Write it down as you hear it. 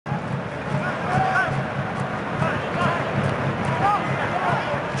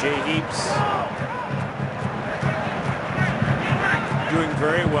keeps doing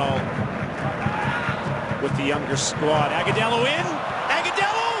very well with the younger squad. Agudelo in.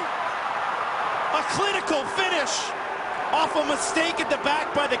 Agudelo! A clinical finish off a mistake at the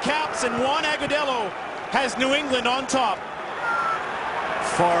back by the Caps, and Juan Agudelo has New England on top.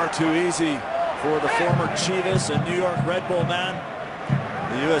 Far too easy for the former Chivas and New York Red Bull man.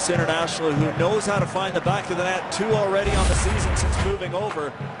 The U.S. international who knows how to find the back of the net. 2 already on the season since moving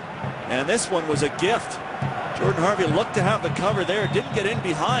over. And this one was a gift. Jordan Harvey looked to have the cover there. Didn't get in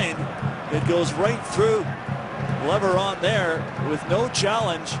behind. It goes right through. Lever on there with no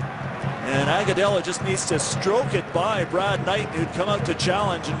challenge. And Agudelo just needs to stroke it by Brad Knighton, who'd come out to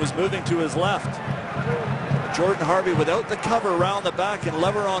challenge and was moving to his left. Jordan Harvey without the cover around the back, and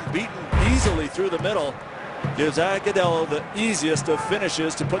Leveron beaten easily through the middle gives Agudelo the easiest of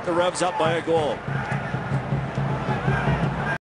finishes to put the Revs up by a goal.